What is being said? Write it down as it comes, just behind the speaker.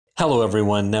Hello,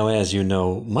 everyone. Now, as you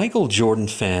know, Michael Jordan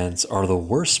fans are the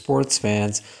worst sports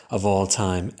fans of all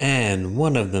time. And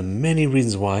one of the many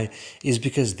reasons why is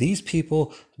because these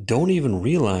people don't even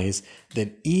realize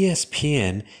that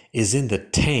ESPN is in the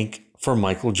tank for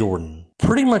Michael Jordan.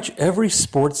 Pretty much every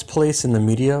sports place in the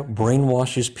media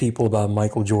brainwashes people about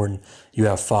Michael Jordan. You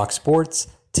have Fox Sports,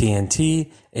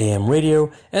 TNT, AM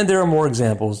radio, and there are more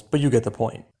examples, but you get the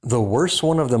point. The worst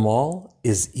one of them all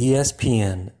is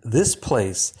ESPN. This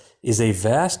place is a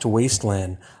vast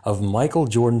wasteland of Michael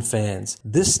Jordan fans.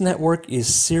 This network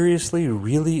is seriously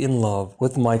really in love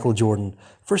with Michael Jordan.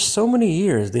 For so many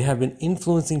years, they have been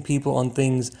influencing people on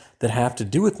things that have to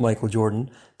do with Michael Jordan.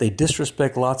 They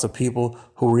disrespect lots of people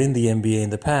who were in the NBA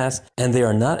in the past, and they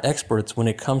are not experts when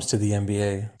it comes to the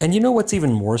NBA. And you know what's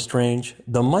even more strange?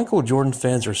 The Michael Jordan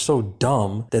fans are so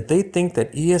dumb that they think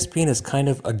that ESPN is kind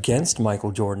of against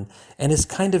Michael Jordan and is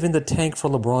kind of in the tank for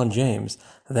LeBron James.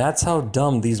 That's how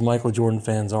dumb these Michael Jordan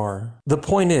fans are. The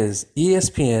point is,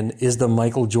 ESPN is the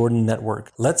Michael Jordan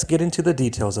network. Let's get into the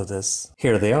details of this.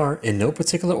 Here they are, in no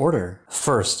particular order.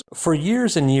 First, for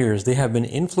years and years, they have been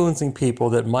influencing people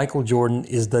that Michael Jordan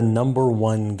is the number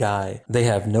one guy. They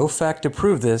have no fact to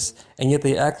prove this, and yet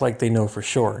they act like they know for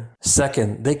sure.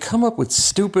 Second, they come up with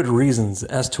stupid reasons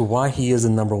as to why he is the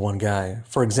number one guy.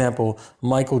 For example,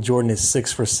 Michael Jordan is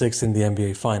 6 for 6 in the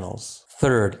NBA Finals.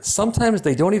 Third, sometimes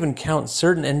they don't even count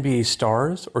certain NBA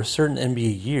stars or certain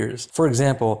NBA years. For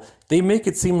example, they make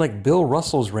it seem like Bill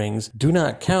Russell's rings do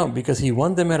not count because he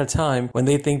won them at a time when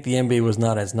they think the NBA was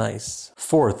not as nice.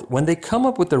 Fourth, when they come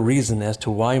up with a reason as to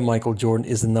why Michael Jordan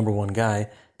is the number one guy,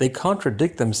 they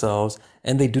contradict themselves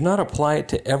and they do not apply it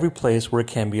to every place where it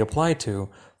can be applied to.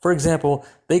 For example,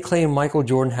 they claim Michael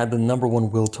Jordan had the number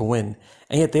one will to win,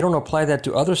 and yet they don't apply that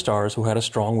to other stars who had a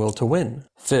strong will to win.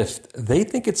 Fifth, they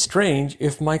think it's strange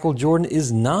if Michael Jordan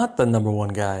is not the number one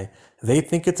guy. They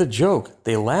think it's a joke.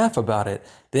 They laugh about it.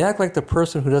 They act like the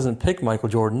person who doesn't pick Michael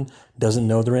Jordan doesn't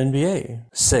know their NBA.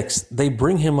 Sixth, they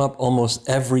bring him up almost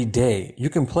every day.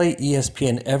 You can play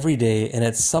ESPN every day, and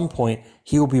at some point,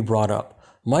 he will be brought up.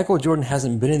 Michael Jordan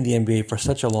hasn't been in the NBA for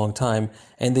such a long time,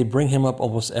 and they bring him up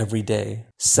almost every day.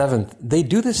 Seventh, they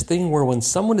do this thing where when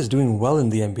someone is doing well in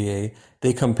the NBA,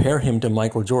 they compare him to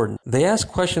Michael Jordan. They ask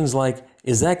questions like,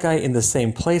 is that guy in the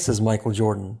same place as Michael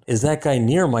Jordan? Is that guy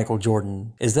near Michael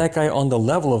Jordan? Is that guy on the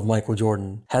level of Michael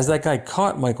Jordan? Has that guy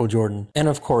caught Michael Jordan? And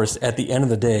of course, at the end of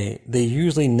the day, they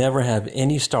usually never have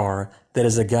any star that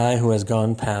is a guy who has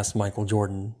gone past Michael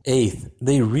Jordan. Eighth,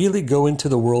 they really go into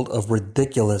the world of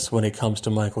ridiculous when it comes to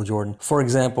Michael Jordan. For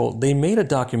example, they made a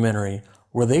documentary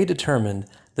where they determined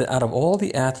that out of all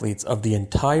the athletes of the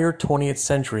entire 20th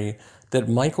century, that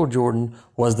Michael Jordan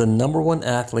was the number one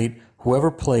athlete who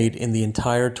ever played in the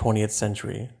entire 20th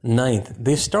century. Ninth,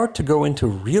 they start to go into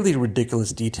really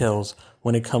ridiculous details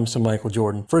when it comes to Michael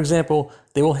Jordan. For example,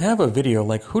 they will have a video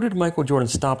like who did Michael Jordan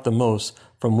stop the most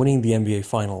from winning the NBA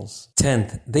Finals.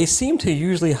 10th, they seem to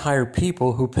usually hire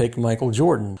people who pick Michael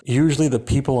Jordan. Usually the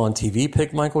people on TV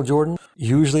pick Michael Jordan.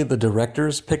 Usually the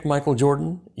directors pick Michael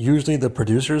Jordan. Usually the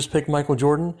producers pick Michael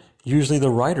Jordan. Usually the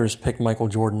writers pick Michael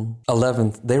Jordan.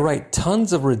 11th, they write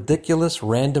tons of ridiculous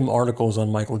random articles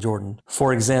on Michael Jordan.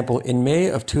 For example, in May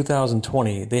of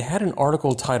 2020, they had an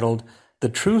article titled The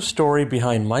True Story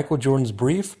Behind Michael Jordan's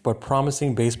Brief but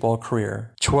Promising Baseball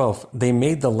Career. 12th, they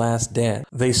made The Last Dance.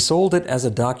 They sold it as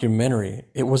a documentary.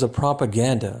 It was a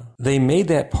propaganda. They made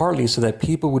that partly so that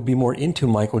people would be more into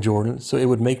Michael Jordan so it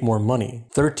would make more money.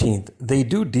 13th, they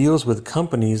do deals with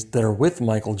companies that are with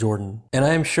Michael Jordan. And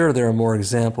I am sure there are more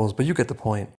examples, but you get the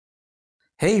point.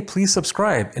 Hey, please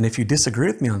subscribe, and if you disagree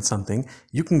with me on something,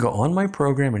 you can go on my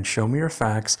program and show me your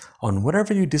facts on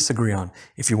whatever you disagree on.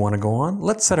 If you want to go on,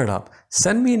 let's set it up.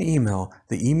 Send me an email.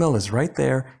 The email is right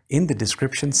there in the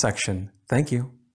description section. Thank you.